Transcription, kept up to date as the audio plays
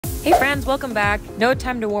Hey friends, welcome back. No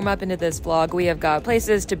time to warm up into this vlog. We have got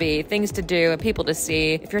places to be, things to do, and people to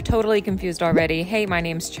see. If you're totally confused already, hey, my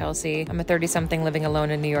name's Chelsea. I'm a 30-something living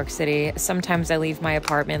alone in New York City. Sometimes I leave my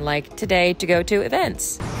apartment like today to go to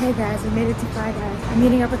events. Hey guys, I made it to Five Guys. I'm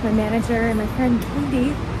meeting up with my manager and my friend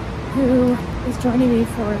Katie, who is joining me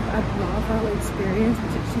for a Bravo experience.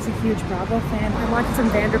 She's a huge Bravo fan. I'm watching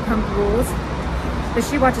some Vanderpump Rules, but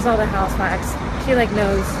she watches all the housewives. She like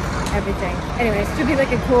knows everything. Anyways, it should be like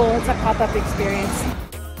it's a pop-up experience.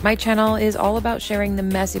 My channel is all about sharing the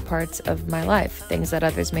messy parts of my life, things that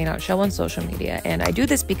others may not show on social media, and I do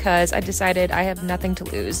this because I decided I have nothing to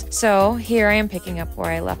lose. So here I am picking up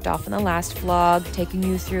where I left off in the last vlog, taking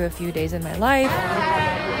you through a few days in my life.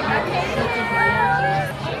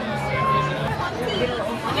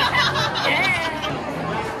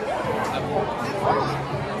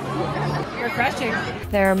 Refreshing.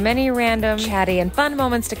 There are many random, chatty, and fun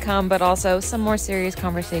moments to come, but also some more serious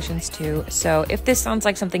conversations too. So if this sounds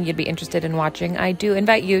like something you'd be interested in watching, I do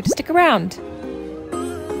invite you to stick around.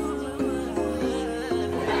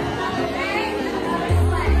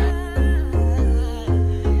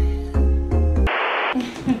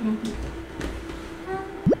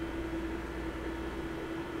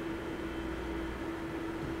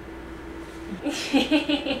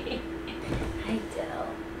 Hi, Dill.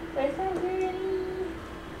 Where's my birdie?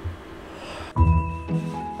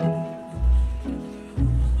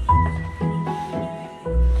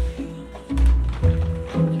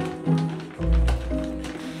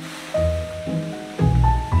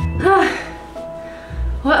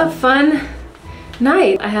 What a fun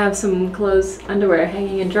night. I have some clothes, underwear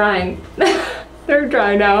hanging and drying. They're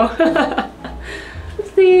dry now.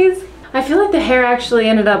 It's these. I feel like the hair actually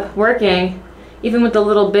ended up working, even with the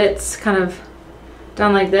little bits kind of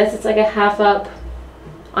done like this. It's like a half up.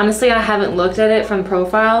 Honestly, I haven't looked at it from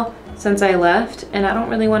profile since I left, and I don't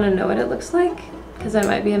really want to know what it looks like because I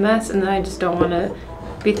might be a mess, and then I just don't want to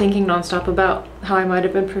be thinking nonstop about how I might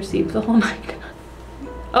have been perceived the whole night.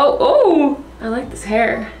 Oh, I like this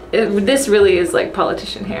hair. This really is like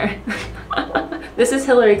politician hair. This is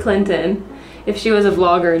Hillary Clinton if she was a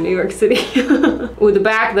vlogger in New York City. Ooh, the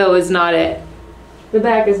back though is not it. The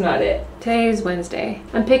back is not it. Today is Wednesday.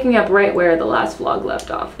 I'm picking up right where the last vlog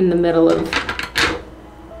left off, in the middle of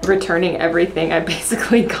returning everything I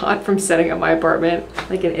basically got from setting up my apartment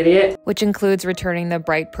like an idiot. Which includes returning the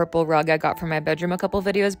bright purple rug I got from my bedroom a couple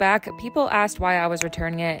videos back. People asked why I was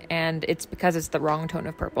returning it, and it's because it's the wrong tone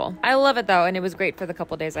of purple. I love it though, and it was great for the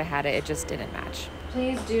couple days I had it. It just didn't match.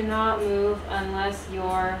 Please do not move unless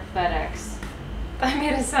you're FedEx. I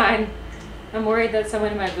made a sign. I'm worried that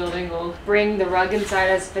someone in my building will bring the rug inside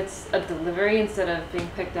as if it's a delivery instead of being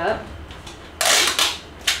picked up.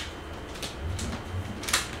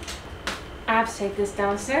 I have to take this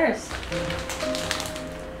downstairs.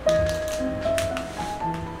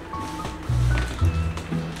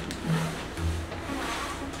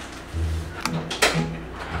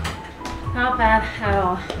 Not bad at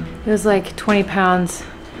all. It was like 20 pounds.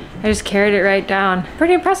 I just carried it right down.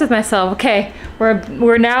 Pretty impressed with myself. Okay,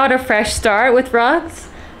 we're now at a fresh start with rugs.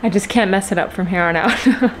 I just can't mess it up from here on out.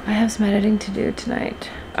 I have some editing to do tonight.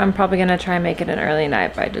 I'm probably gonna try and make it an early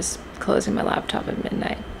night by just closing my laptop at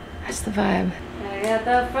midnight. That's the vibe. I got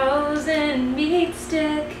the frozen meat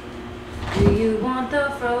stick. Do you want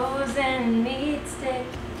the frozen meat stick?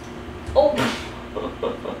 Oh!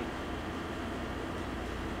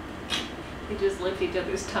 We just licked each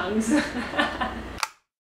other's tongues.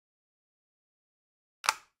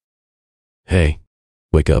 Hey,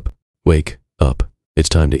 wake up. Wake up. It's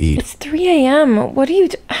time to eat. It's 3 a.m. What are you,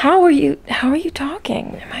 how are you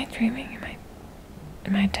talking? Am I dreaming?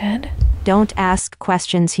 Am I dead? Don't ask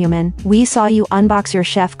questions, human. We saw you unbox your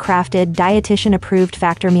chef-crafted, dietitian-approved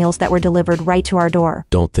Factor meals that were delivered right to our door.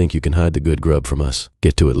 Don't think you can hide the good grub from us.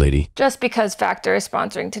 Get to it, lady. Just because Factor is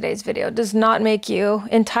sponsoring today's video does not make you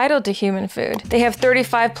entitled to human food. They have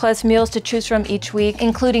 35 plus meals to choose from each week,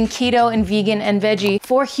 including keto and vegan and veggie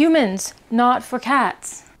for humans, not for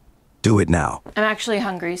cats. Do it now. I'm actually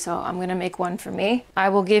hungry, so I'm gonna make one for me. I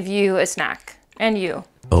will give you a snack. And you.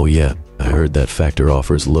 Oh yeah, I heard that Factor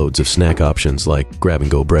offers loads of snack options like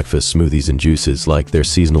grab-and-go breakfast smoothies and juices like their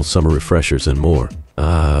seasonal summer refreshers and more.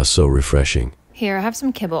 Ah, so refreshing. Here, have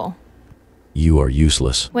some kibble. You are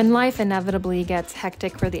useless. When life inevitably gets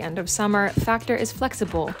hectic for the end of summer, Factor is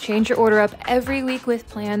flexible. Change your order up every week with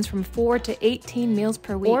plans from 4 to 18 meals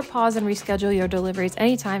per week, or pause and reschedule your deliveries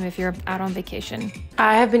anytime if you're out on vacation.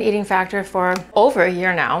 I have been eating Factor for over a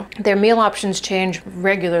year now. Their meal options change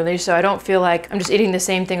regularly, so I don't feel like I'm just eating the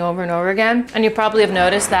same thing over and over again. And you probably have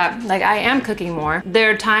noticed that, like, I am cooking more.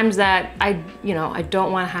 There are times that I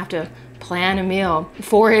don't want to have to plan a meal,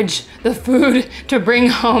 forage the food to bring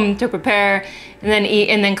home to prepare, and then eat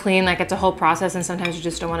and then clean. Like, it's a whole process, and sometimes you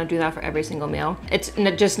just don't want to do that for every single meal. It's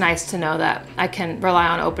just nice to know that I can rely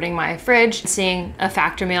on opening my fridge, seeing a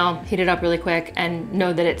Factor meal, heat it up really quick, and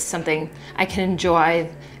know that it's something I can enjoy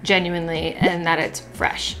genuinely and that it's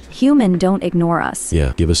fresh. Human, don't ignore us.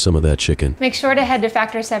 Yeah, give us some of that chicken. Make sure to head to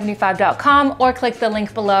factor75.com or click the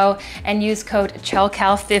link below and use code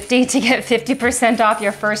CHILLCAL50 to get 50% off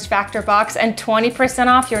your first Factor box and 20%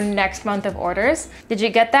 off your next month of orders. Did you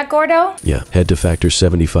get that, Gordo? Yeah, head to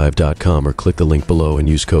factor75.com or click the link below and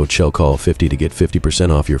use code CHILLCAL50 to get 50%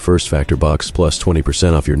 off your first Factor box plus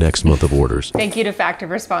 20% off your next month of orders. Thank you to Factor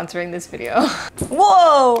for sponsoring this video.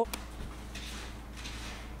 Whoa!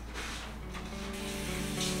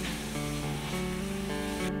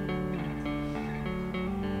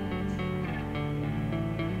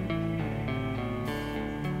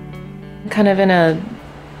 Kind of in a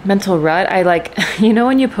mental rut. I like, you know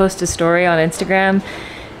when you post a story on Instagram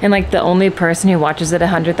and like the only person who watches it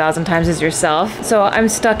 100,000 times is yourself? So I'm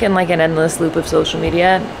stuck in like an endless loop of social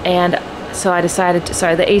media, and so I decided to,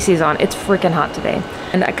 sorry, the AC's on, it's freaking hot today.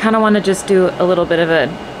 And I kind of want to just do a little bit of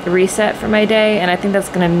a reset for my day, and I think that's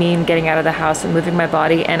gonna mean getting out of the house and moving my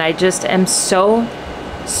body, and I just am so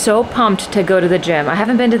pumped to go to the gym. I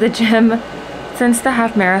haven't been to the gym since the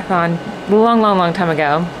half marathon, a long time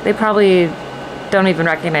ago. They probably don't even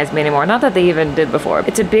recognize me anymore. Not that they even did before.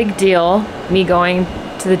 It's a big deal, me going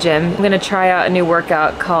to the gym. I'm gonna try out a new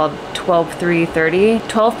workout called 12-3-30.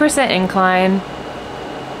 12% incline,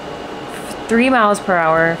 3 miles per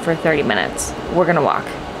hour for 30 minutes. We're gonna walk.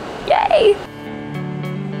 Yay!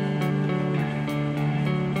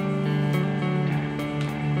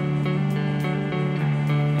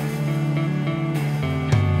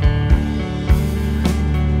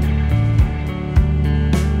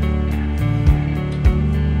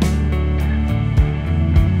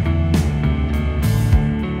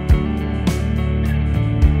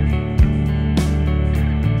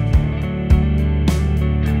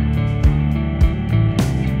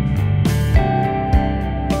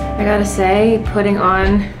 I gotta say, putting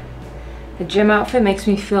on the gym outfit makes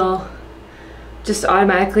me feel just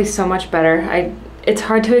automatically so much better. It's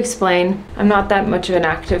hard to explain. I'm not that much of an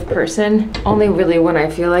active person, only really when I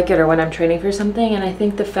feel like it or when I'm training for something. And I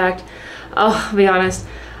think the fact, I'll be honest,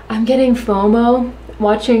 I'm getting FOMO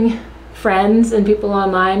watching friends and people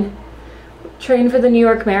online train for the New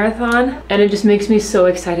York Marathon. And it just makes me so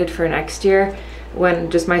excited for next year when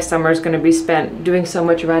just my summer is gonna be spent doing so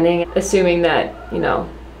much running, assuming that, you know,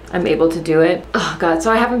 I'm able to do it. Oh God,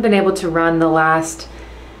 so I haven't been able to run the last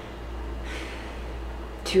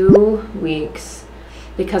 2 weeks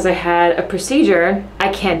because I had a procedure.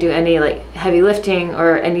 I can't do any like heavy lifting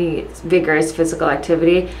or any vigorous physical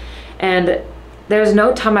activity. And there's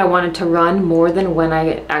no time I wanted to run more than when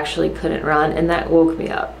I actually couldn't run, and that woke me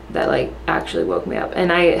up. That like actually woke me up.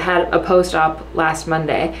 And I had a post-op last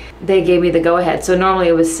Monday. They gave me the go-ahead. So normally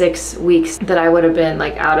it was 6 weeks that I would have been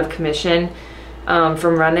like out of commission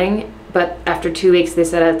from running, but after 2 weeks they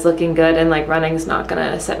said it's looking good and like running's not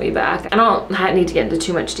gonna set me back. I don't need to get into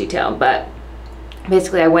too much detail, but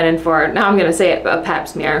basically I went in for, now I'm gonna say it, a pap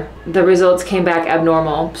smear. The results came back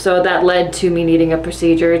abnormal, so that led to me needing a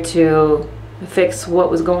procedure to fix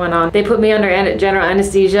what was going on. They put me under general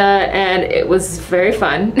anesthesia and it was very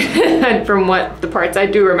fun. And from what the parts I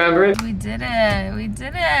do remember. We did it, we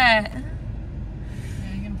did it. Are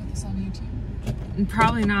you gonna put this on YouTube?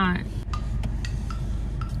 Probably not.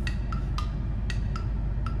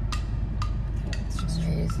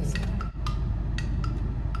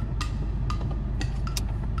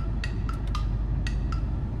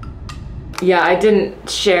 Yeah, I didn't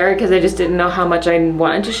share because I just didn't know how much I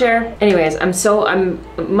wanted to share. Anyways, I'm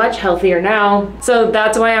much healthier now. So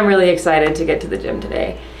that's why I'm really excited to get to the gym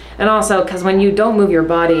today. And also because when you don't move your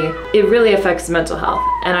body, it really affects mental health.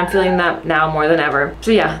 And I'm feeling that now more than ever. So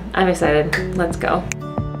yeah, I'm excited. Let's go.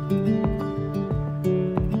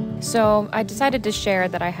 So I decided to share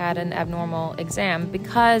that I had an abnormal exam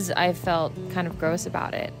because I felt kind of gross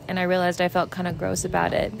about it. And I realized I felt kind of gross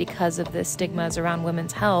about it because of the stigmas around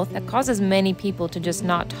women's health that causes many people to just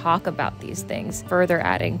not talk about these things, further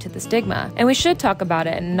adding to the stigma. And we should talk about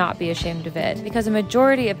it and not be ashamed of it, because a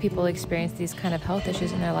majority of people experience these kind of health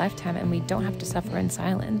issues in their lifetime, and we don't have to suffer in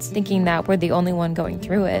silence, thinking that we're the only one going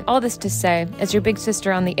through it. All this to say, as your big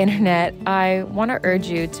sister on the internet, I want to urge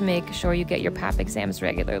you to make sure you get your PAP exams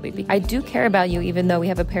regularly. I do care about you, even though we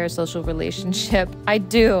have a parasocial relationship. I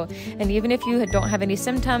do. And even if you don't have any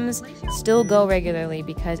symptoms, still go regularly,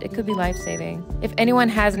 because it could be life-saving. If anyone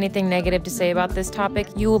has anything negative to say about this topic,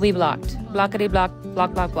 you will be blocked. Blockity block,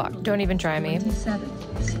 block, block, block. Don't even try me. 27.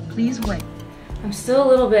 Please wait. I'm still a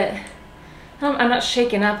little bit, I'm not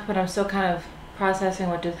shaken up, but I'm still kind of processing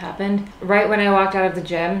what just happened. Right when I walked out of the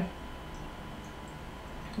gym,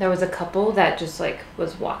 there was a couple that just like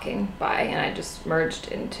was walking by and I just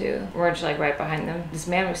merged like right behind them. This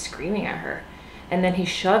man was screaming at her and then he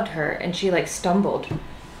shoved her and she like stumbled.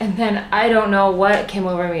 And then I don't know what came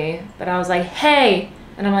over me, but I was like, hey!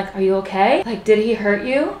 And I'm like, are you okay? Like, did he hurt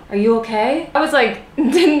you? Are you okay? I was like,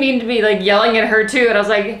 didn't mean to be like yelling at her too. And I was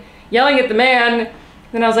like yelling at the man.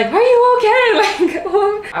 Then I was like, are you okay?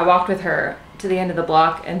 Like, I walked with her to the end of the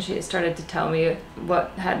block and she started to tell me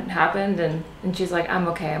what had happened and she's like, I'm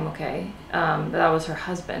okay, I'm okay. But that was her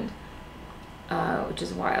husband, which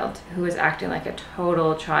is wild, who was acting like a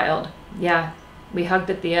total child. Yeah, we hugged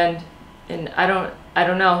at the end and I don't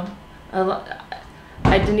know.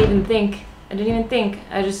 I didn't even think.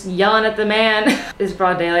 I just yelling at the man. It's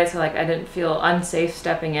broad daylight, so like I didn't feel unsafe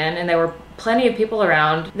stepping in and there were plenty of people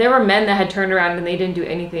around. There were men that had turned around and they didn't do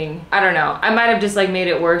anything. I don't know. I might have just like made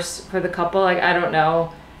it worse for the couple. Like, I don't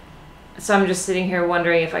know. So I'm just sitting here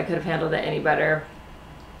wondering if I could have handled it any better.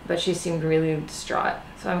 But she seemed really distraught.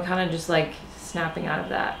 So I'm kind of just like snapping out of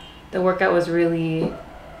that. The workout was really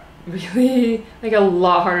like a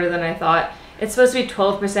lot harder than I thought. It's supposed to be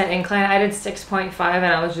 12% incline. I did 6.5 and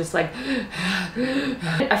I was just like,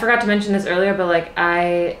 I forgot to mention this earlier, but like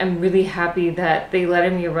I am really happy that they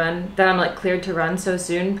let me run, that I'm like cleared to run so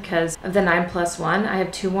soon because of the 9+1. I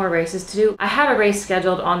have 2 more races to do. I had a race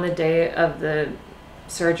scheduled on the day of the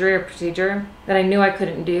surgery or procedure that I knew I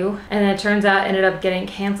couldn't do. And it turns out it ended up getting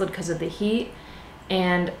canceled because of the heat.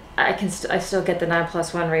 And I still get the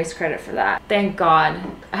 9+1 race credit for that. Thank God.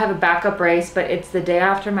 I have a backup race, but it's the day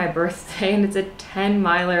after my birthday and it's a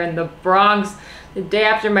 10-miler in the Bronx the day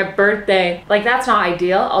after my birthday. Like, that's not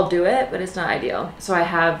ideal. I'll do it, but it's not ideal. So I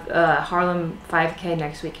have Harlem 5K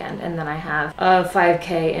next weekend and then I have a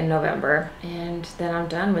 5K in November. And then I'm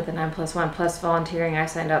done with the 9+1 plus volunteering. I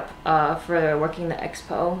signed up for working the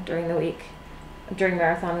expo during the week. During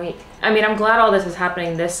marathon week. I mean, I'm glad all this is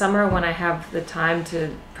happening this summer when I have the time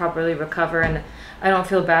to properly recover and I don't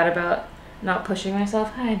feel bad about not pushing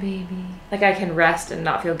myself. Hi, baby. Like, I can rest and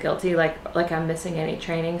not feel guilty like I'm missing any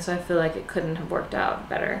training, so I feel like it couldn't have worked out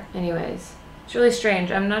better. Anyways, it's really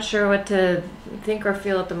strange. I'm not sure what to think or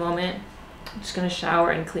feel at the moment. I'm just gonna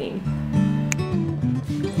shower and clean.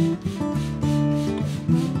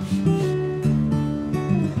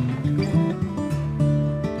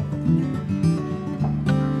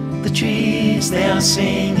 The trees, they are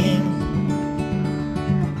singing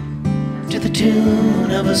to the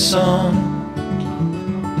tune of a song,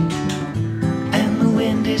 and the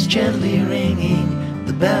wind is gently ringing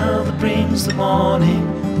the bell that brings the morning,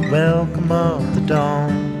 the welcome of the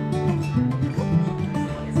dawn.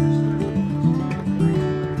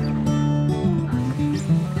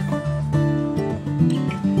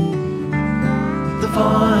 The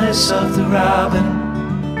voice of the robin,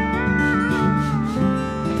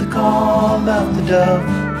 call of the dove,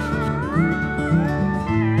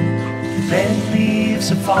 the red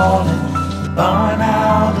leaves are falling, the barn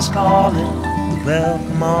owl is calling, the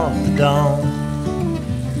welcome of the dawn.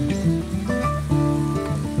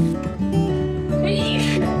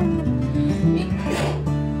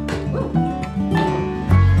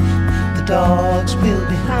 The dogs will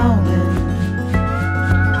be howling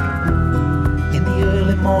in the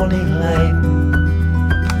early morning light.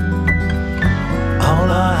 All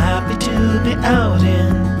are happy to be out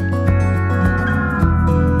in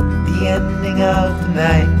the ending of the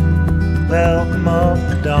night, the welcome of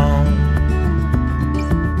the dawn.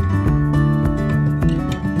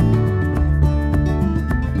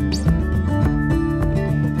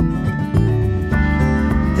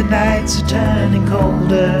 The nights are turning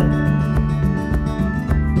colder,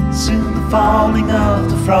 soon the falling of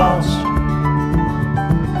the frost.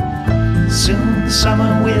 Soon the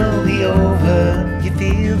summer will be over. You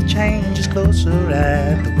feel the change is closer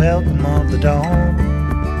at the welcome of the dawn.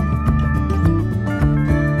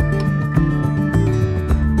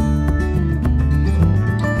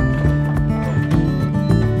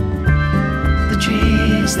 The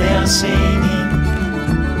trees, they are singing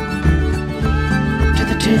to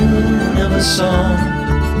the tune of a song,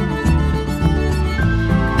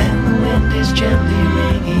 and the wind is gently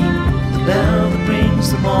ringing the bell that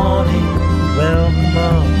brings the morning, the welcome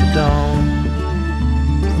of the dawn.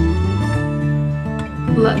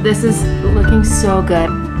 Look, this is looking so good.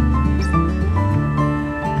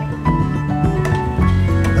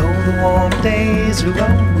 Though the warm days are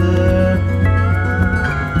over,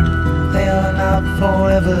 they are not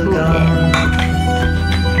forever gone.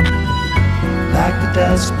 Like the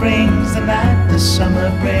dusk brings the night, the summer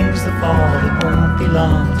brings the fall. It won't be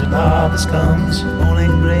long till harvest comes.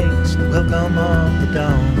 Morning breaks, welcome of the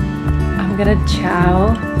dawn. I'm gonna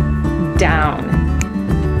chow down.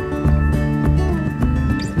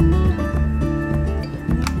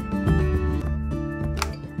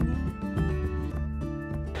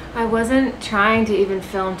 I wasn't trying to even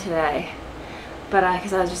film today, but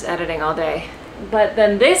because I was just editing all day. But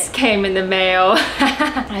then this came in the mail.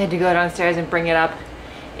 I had to go downstairs and bring it up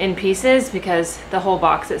in pieces because the whole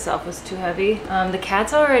box itself was too heavy. The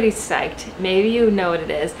cat's already psyched. Maybe you know what it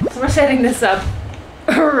is. So we're setting this up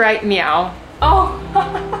right meow. Oh!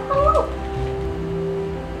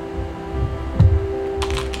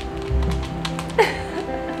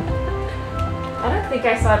 I don't think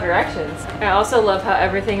I saw directions. I also love how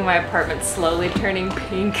everything in my apartment's slowly turning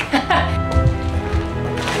pink.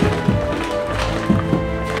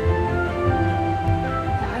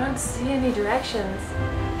 I don't see any directions.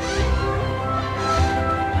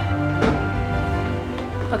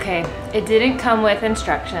 Okay, it didn't come with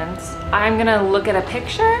instructions. I'm gonna look at a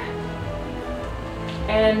picture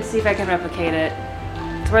and see if I can replicate it.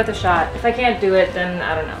 It's worth a shot. If I can't do it, then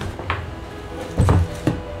I don't know.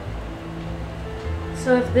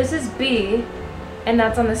 So if this is B, and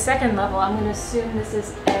that's on the second level, I'm gonna assume this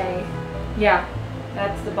is A. Yeah,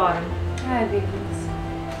 that's the bottom. Hi, babies.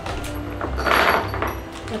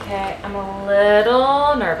 Okay, I'm a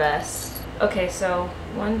little nervous. Okay, so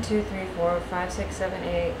 1, 2, 3, 4, 5, 6, 7,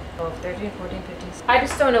 8, 12, 13, 14, 15. I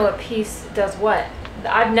just don't know what piece does what.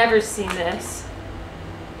 I've never seen this.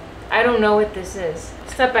 I don't know what this is.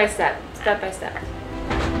 Step by step, step by step.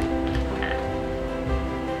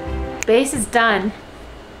 Base is done.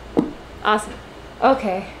 Awesome.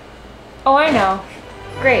 Okay. Oh, I know.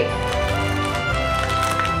 Great.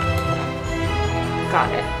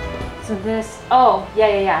 Got it. So this, oh,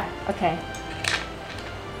 yeah. Okay.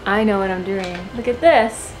 I know what I'm doing. Look at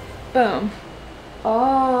this. Boom.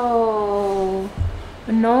 Oh.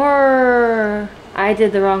 No. I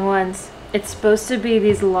did the wrong ones. It's supposed to be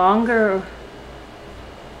these longer.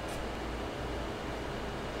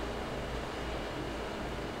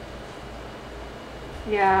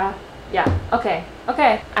 Yeah, okay.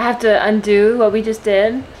 I have to undo what we just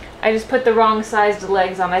did. I just put the wrong sized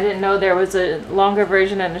legs on. I didn't know there was a longer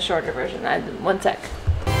version and a shorter version. One sec.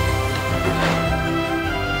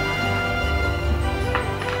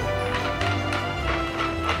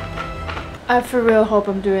 I for real hope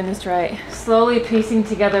I'm doing this right. Slowly piecing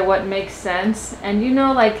together what makes sense. And you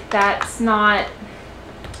know, like, that's not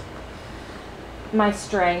my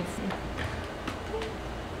strength.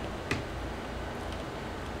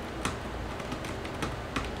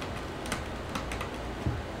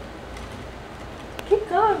 Keep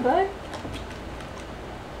going, bud.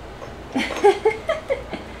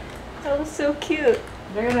 That was so cute.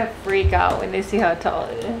 They're gonna freak out when they see how tall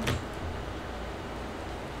it is.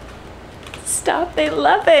 Stop, they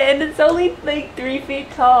love it, and it's only like 3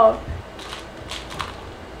 feet tall.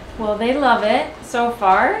 Well, they love it so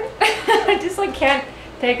far. I just like can't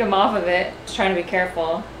take them off of it. Just trying to be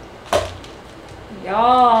careful.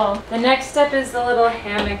 Y'all, the next step is the little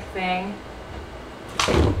hammock thing.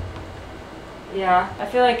 Yeah, I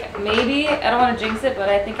feel like maybe, I don't want to jinx it, but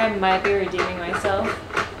I think I might be redeeming myself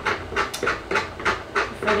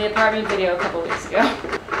for the apartment video a couple weeks ago.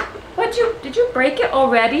 Did you break it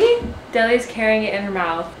already? Deli's carrying it in her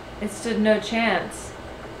mouth. It stood no chance.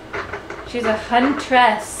 She's a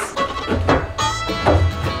huntress.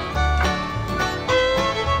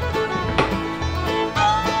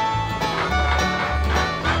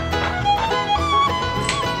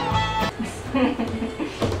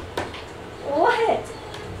 What?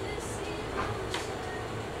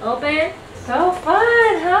 Open? So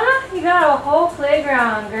fun, huh? You got a whole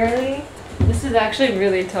playground, girly. This is actually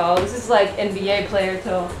really tall. This is like NBA player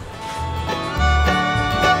tall.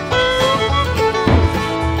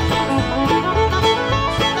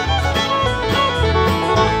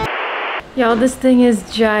 Y'all, this thing is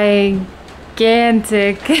gigantic.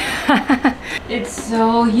 It's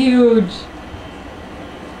so huge.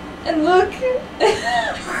 And look.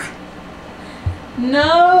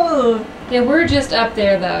 No. They were just up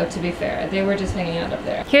there though, to be fair. They were just hanging out up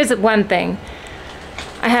there. Here's one thing.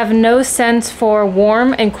 I have no sense for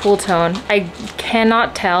warm and cool tone. I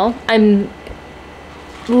cannot tell. I'm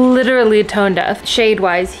literally tone deaf,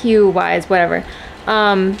 shade-wise, hue-wise, whatever.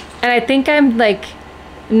 And I think I'm like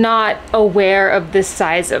not aware of the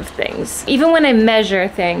size of things. Even when I measure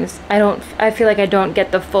things, I feel like I don't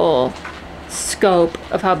get the full scope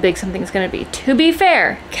of how big something's gonna be. To be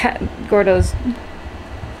fair, Gordo's.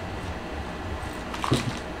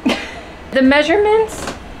 The measurements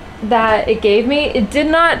that it gave me, it did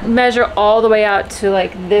not measure all the way out to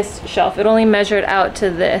like this shelf. It only measured out to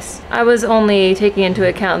this. I was only taking into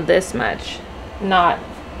account this much, not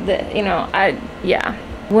the, you know, yeah.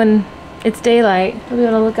 When it's daylight, I'll be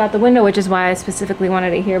able to look out the window, which is why I specifically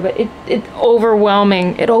wanted it here, but it's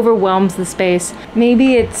overwhelming. It overwhelms the space.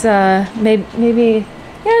 Maybe it's, maybe,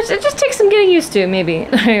 yeah, it just takes some getting used to, maybe.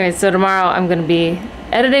 Anyway, so tomorrow I'm gonna be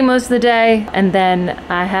editing most of the day, and then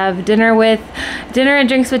I have dinner and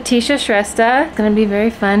drinks with Tisha Shrestha. It's gonna be very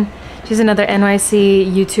fun. She's another NYC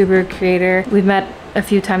YouTuber creator. We've met a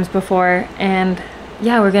few times before, and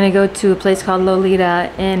yeah, we're gonna go to a place called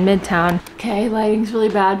Lolita in Midtown. Okay, lighting's really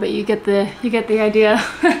bad, but you get the idea.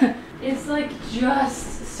 It's like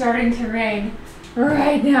just starting to rain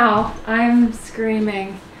right now. I'm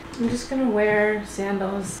screaming. I'm just gonna wear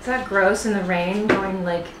sandals. Is that gross in the rain going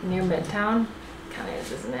like near Midtown? Kinda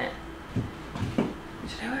is, isn't it?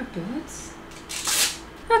 Should I wear boots?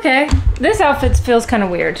 Okay, this outfit feels kind of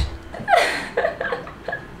weird.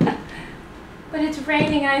 But it's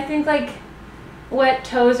raining and I think like wet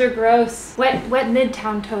toes are gross. Wet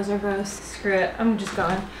Midtown toes are gross. Screw it, I'm just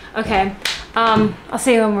going. Okay, I'll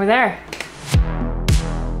see you when we're there.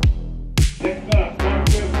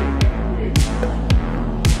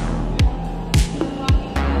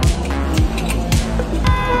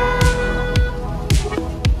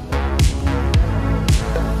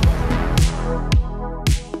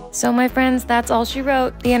 So my friends, that's all she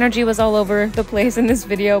wrote. The energy was all over the place in this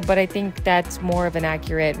video, but I think that's more of an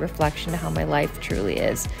accurate reflection of how my life truly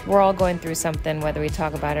is. We're all going through something, whether we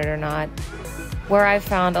talk about it or not. Where I've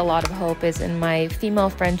found a lot of hope is in my female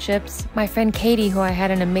friendships. My friend Katie, who I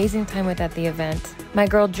had an amazing time with at the event. My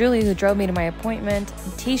girl Julie, who drove me to my appointment.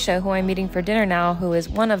 And Tisha, who I'm meeting for dinner now, who is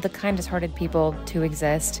one of the kindest hearted people to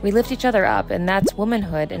exist. We lift each other up, and that's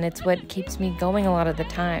womanhood, and it's what keeps me going a lot of the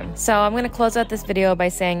time. So I'm gonna close out this video by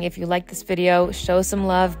saying if you like this video, show some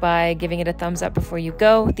love by giving it a thumbs up before you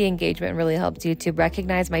go. The engagement really helps YouTube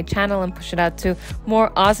recognize my channel and push it out to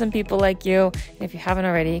more awesome people like you. And if you haven't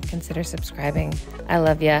already, consider subscribing. I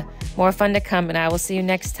love ya. More fun to come, and I will see you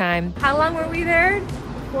next time. How long were we there?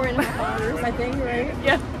 4.5 hours, I think, right?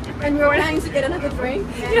 Yeah. And we were planning to get another drink,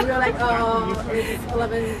 and we were like, it's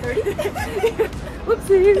 11:30.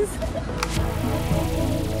 Whoopsies.